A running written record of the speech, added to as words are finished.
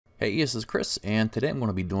Hey, this is Chris, and today I'm going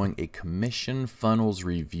to be doing a commission funnels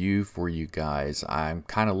review for you guys. I'm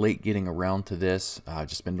kind of late getting around to this. I've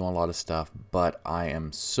just been doing a lot of stuff, but I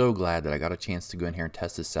am so glad that I got a chance to go in here and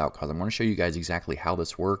test this out because I'm going to show you guys exactly how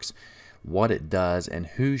this works, what it does, and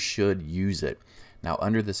who should use it. Now,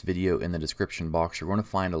 under this video in the description box, you're going to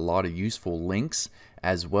find a lot of useful links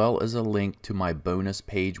as well as a link to my bonus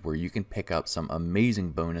page where you can pick up some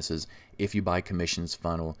amazing bonuses if you buy commission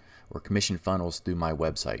funnels through my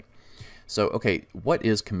website. So, okay, what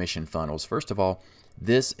is commission funnels? First of all,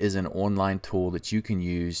 this is an online tool that you can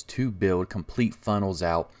use to build complete funnels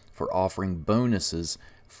out for offering bonuses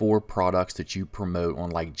for products that you promote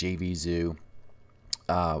on like JVZoo,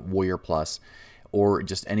 Warrior Plus, or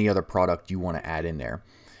just any other product you want to add in there.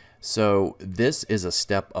 So this is a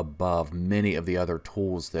step above many of the other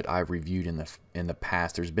tools that I've reviewed in the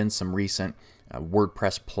past. There's been some recent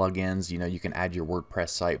WordPress plugins. You can add your WordPress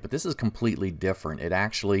site, but this is completely different. It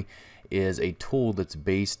actually is a tool that's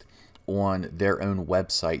based on their own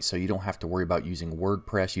website, so you don't have to worry about using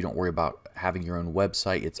WordPress. You don't worry about having your own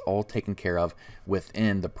website. It's all taken care of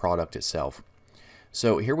within the product itself.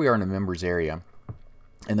 So here we are in the members area.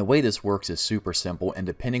 And the way this works is super simple, and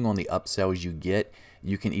depending on the upsells you get,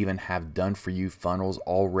 you can even have done for you funnels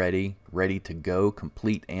already ready to go,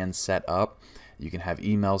 complete and set up. You can have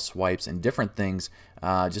email swipes and different things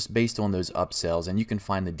just based on those upsells, and you can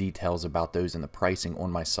find the details about those and the pricing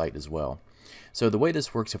on my site as well. So the way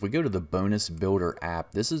this works, if we go to the Bonus Builder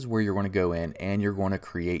app, this is where you're going to go in and you're going to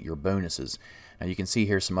create your bonuses. Now you can see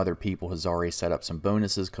here some other people has already set up some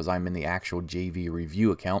bonuses because I'm in the actual JV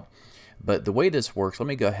review account. But the way this works, let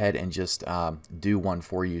me go ahead and just do one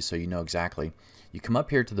for you so you know exactly. You come up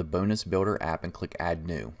here to the Bonus Builder app and click Add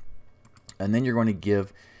New. And then you're going to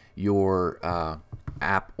give your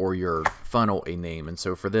app or your funnel a name. And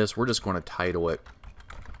so for this, we're just going to title it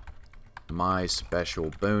My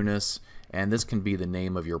Special Bonus. And this can be the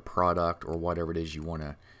name of your product or whatever it is you want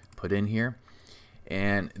to put in here.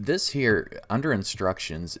 And this here, under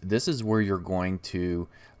instructions, this is where you're going to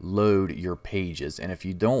load your pages. And if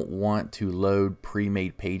you don't want to load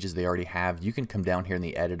pre-made pages they already have, you can come down here in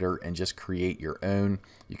the editor and just create your own.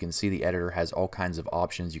 You can see the editor has all kinds of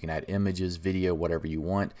options. You can add images, video, whatever you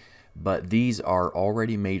want. But these are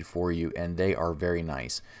already made for you and they are very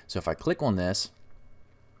nice. So if I click on this,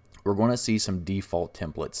 we're going to see some default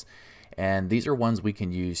templates. And these are ones we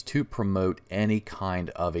can use to promote any kind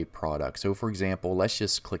of a product. So for example, let's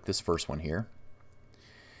just click this first one here.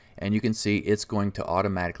 And you can see it's going to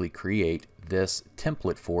automatically create this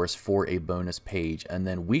template for us for a bonus page. And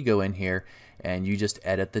then we go in here and you just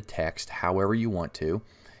edit the text however you want to.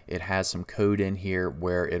 It has some code in here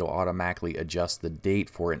where it'll automatically adjust the date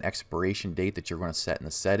for an expiration date that you're going to set in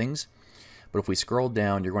the settings. But if we scroll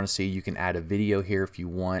down, you're going to see you can add a video here if you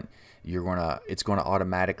want. It's going to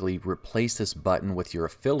automatically replace this button with your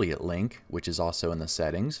affiliate link, which is also in the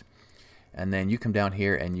settings. And then you come down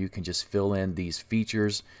here and you can just fill in these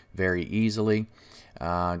features very easily.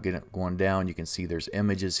 Going down, you can see there's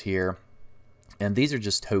images here. And these are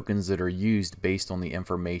just tokens that are used based on the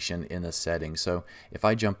information in the settings. So if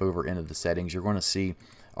I jump over into the settings, you're going to see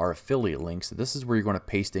our affiliate links. So this is where you're going to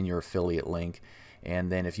paste in your affiliate link.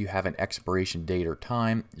 And then if you have an expiration date or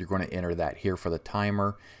time, you're going to enter that here for the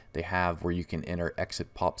timer. They have where you can enter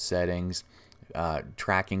exit pop settings,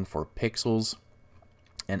 tracking for pixels.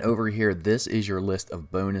 And over here, this is your list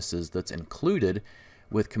of bonuses that's included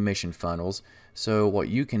with commission funnels. So what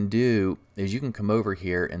you can do is you can come over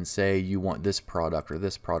here and say you want this product or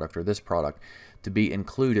this product or this product to be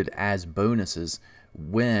included as bonuses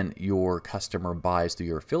when your customer buys through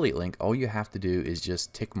your affiliate link. All you have to do is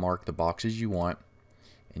just tick mark the boxes you want.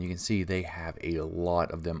 And you can see they have a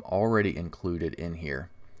lot of them already included in here.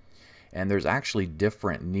 And there's actually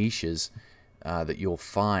different niches that you'll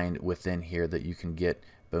find within here that you can get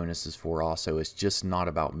bonuses for also. It's just not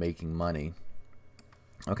about making money.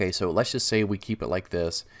 Okay, so let's just say we keep it like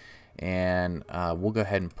this. And we'll go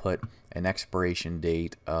ahead and put an expiration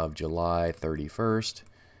date of July 31st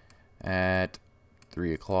at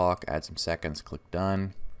 3 o'clock. Add some seconds, click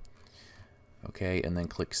done. Okay, and then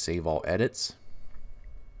click Save All Edits.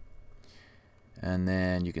 And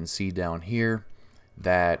then you can see down here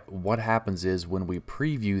that what happens is when we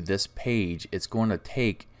preview this page, it's going to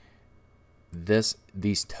take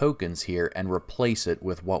these tokens here and replace it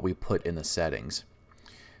with what we put in the settings.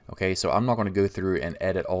 Okay, so I'm not going to go through and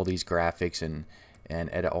edit all these graphics and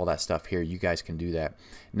edit all that stuff here. You guys can do that.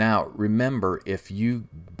 Now remember, if you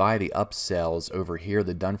buy the upsells over here,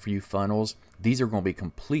 the done for you funnels, these are going to be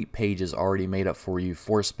complete pages already made up for you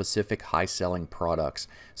for specific high selling products.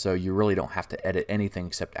 So you really don't have to edit anything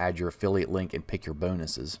except add your affiliate link and pick your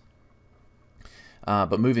bonuses.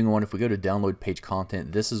 But moving on, if we go to download page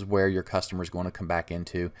content, this is where your customer is going to come back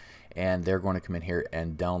into, and they're going to come in here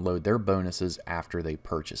and download their bonuses after they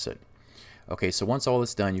purchase it. Okay, so once all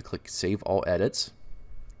this done, you click Save All Edits.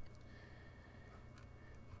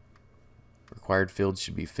 Required fields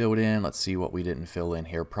should be filled in. Let's see what we didn't fill in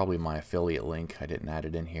here. Probably my affiliate link. I didn't add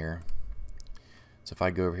it in here. So if I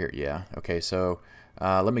go over here, yeah. Okay, so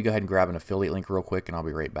let me go ahead and grab an affiliate link real quick, and I'll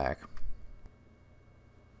be right back.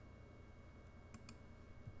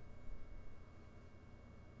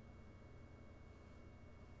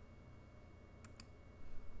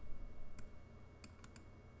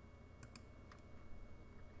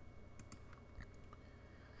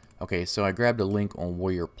 Okay, so I grabbed a link on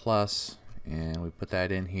Warrior Plus, and we put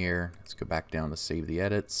that in here. Let's go back down to save the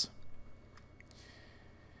edits.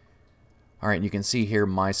 Alright, and you can see here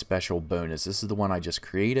my special bonus. This is the one I just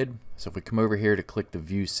created. So if we come over here to click the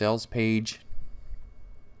View Sales page,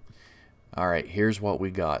 alright, here's what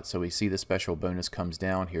we got. So we see the special bonus comes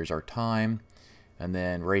down. Here's our time. And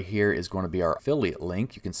then right here is going to be our affiliate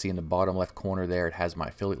link. You can see in the bottom left corner there, it has my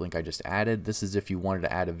affiliate link I just added. This is if you wanted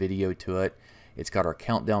to add a video to it. It's got our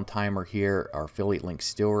countdown timer here, our affiliate link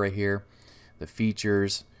still right here, the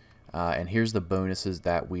features, and here's the bonuses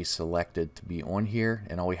that we selected to be on here.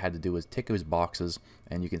 And all we had to do was tick those boxes,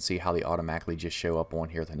 and you can see how they automatically just show up on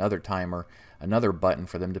here with another timer, another button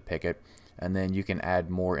for them to pick it, and then you can add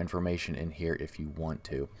more information in here if you want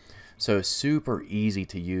to. So super easy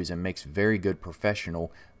to use and makes very good professional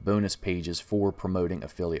bonus pages for promoting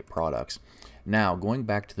affiliate products. Now going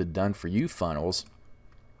back to the done for you funnels,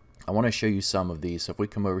 I want to show you some of these. So if we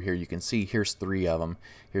come over here, you can see here's 3 of them.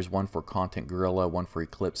 Here's one for Content Gorilla, one for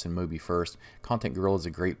Eclipse and Mobi First. Content Gorilla is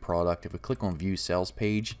a great product. If we click on View Sales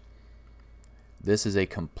page, this is a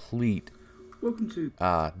complete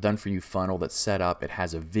done for you funnel that's set up. It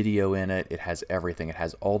has a video in it. It has everything. It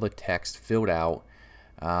has all the text filled out.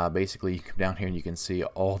 Basically, you come down here and you can see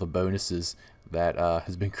all the bonuses that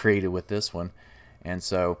has been created with this one. And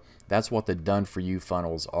so that's what the done for you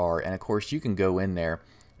funnels are. And of course, you can go in there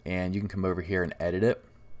and you can come over here and edit it,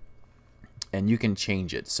 and you can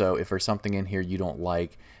change it. So if there's something in here you don't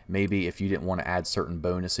like, maybe if you didn't want to add certain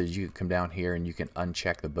bonuses, you can come down here and you can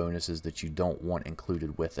uncheck the bonuses that you don't want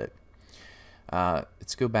included with it.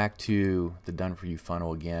 Let's go back to the done for you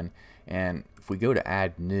funnel again, and if we go to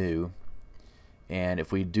add new, and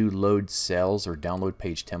if we do load sales or download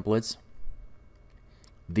page templates,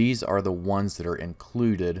 these are the ones that are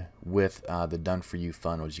included with the done for you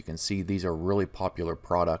funnels. You can see these are really popular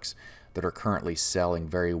products that are currently selling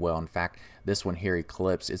very well. In fact, this one here,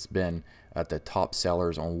 Eclipse, it's been at the top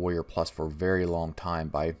sellers on Warrior Plus for a very long time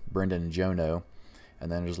by Brendan and Jono. And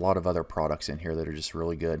then there's a lot of other products in here that are just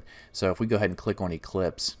really good. So if we go ahead and click on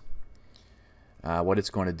Eclipse, what it's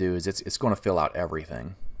going to do is it's going to fill out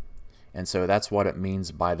everything. And so that's what it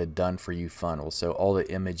means by the done for you funnel. So all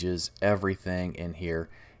the images, everything in here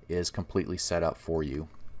is completely set up for you.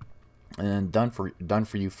 And then done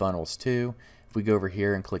for you funnels too. If we go over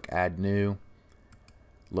here and click add new,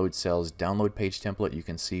 load sales download page template, you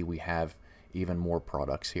can see we have even more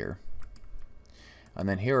products here. And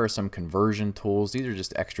then here are some conversion tools. These are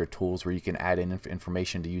just extra tools where you can add in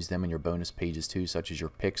information to use them in your bonus pages too, such as your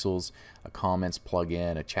pixels, a comments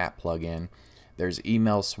plugin, a chat plugin. There's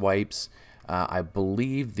email swipes. I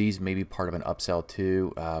believe these may be part of an upsell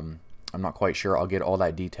too. I'm not quite sure. I'll get all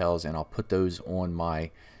that details and I'll put those on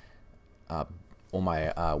my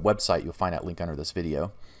website. You'll find that link under this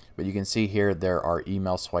video. But you can see here there are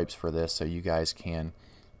email swipes for this, so you guys can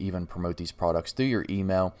even promote these products through your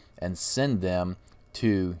email and send them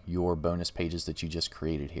to your bonus pages that you just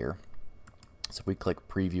created here. So if we click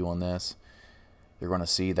preview on this, you're going to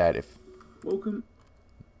see that if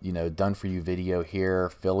you know, done for you video here,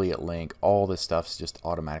 affiliate link, all this stuff's just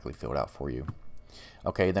automatically filled out for you.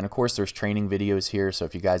 Okay, then of course there's training videos here, so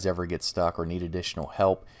if you guys ever get stuck or need additional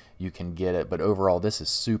help, you can get it. But overall, this is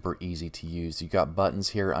super easy to use. You've got buttons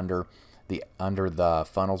here under the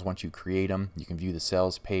funnels. Once you create them, you can view the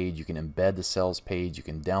sales page, you can embed the sales page, you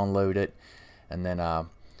can download it, and then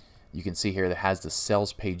you can see here that has the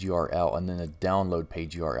sales page URL and then the download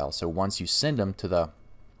page URL. So once you send them to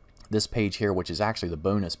this page here, which is actually the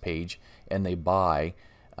bonus page, and they buy,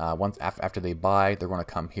 after they buy, they're going to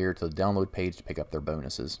come here to the download page to pick up their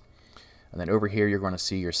bonuses. And then over here, you're going to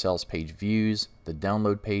see your sales page views, the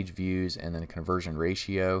download page views, and then conversion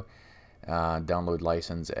ratio, download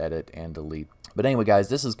license, edit, and delete. But anyway, guys,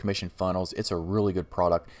 this is Commission Funnels. It's a really good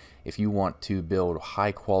product if you want to build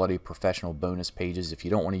high quality professional bonus pages, if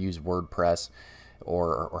you don't want to use WordPress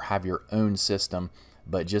or have your own system,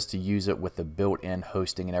 but just to use it with the built-in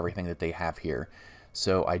hosting and everything that they have here.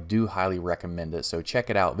 So I do highly recommend it. So check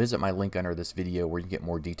it out. Visit my link under this video where you get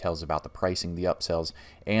more details about the pricing, the upsells,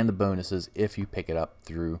 and the bonuses if you pick it up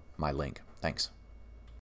through my link. Thanks.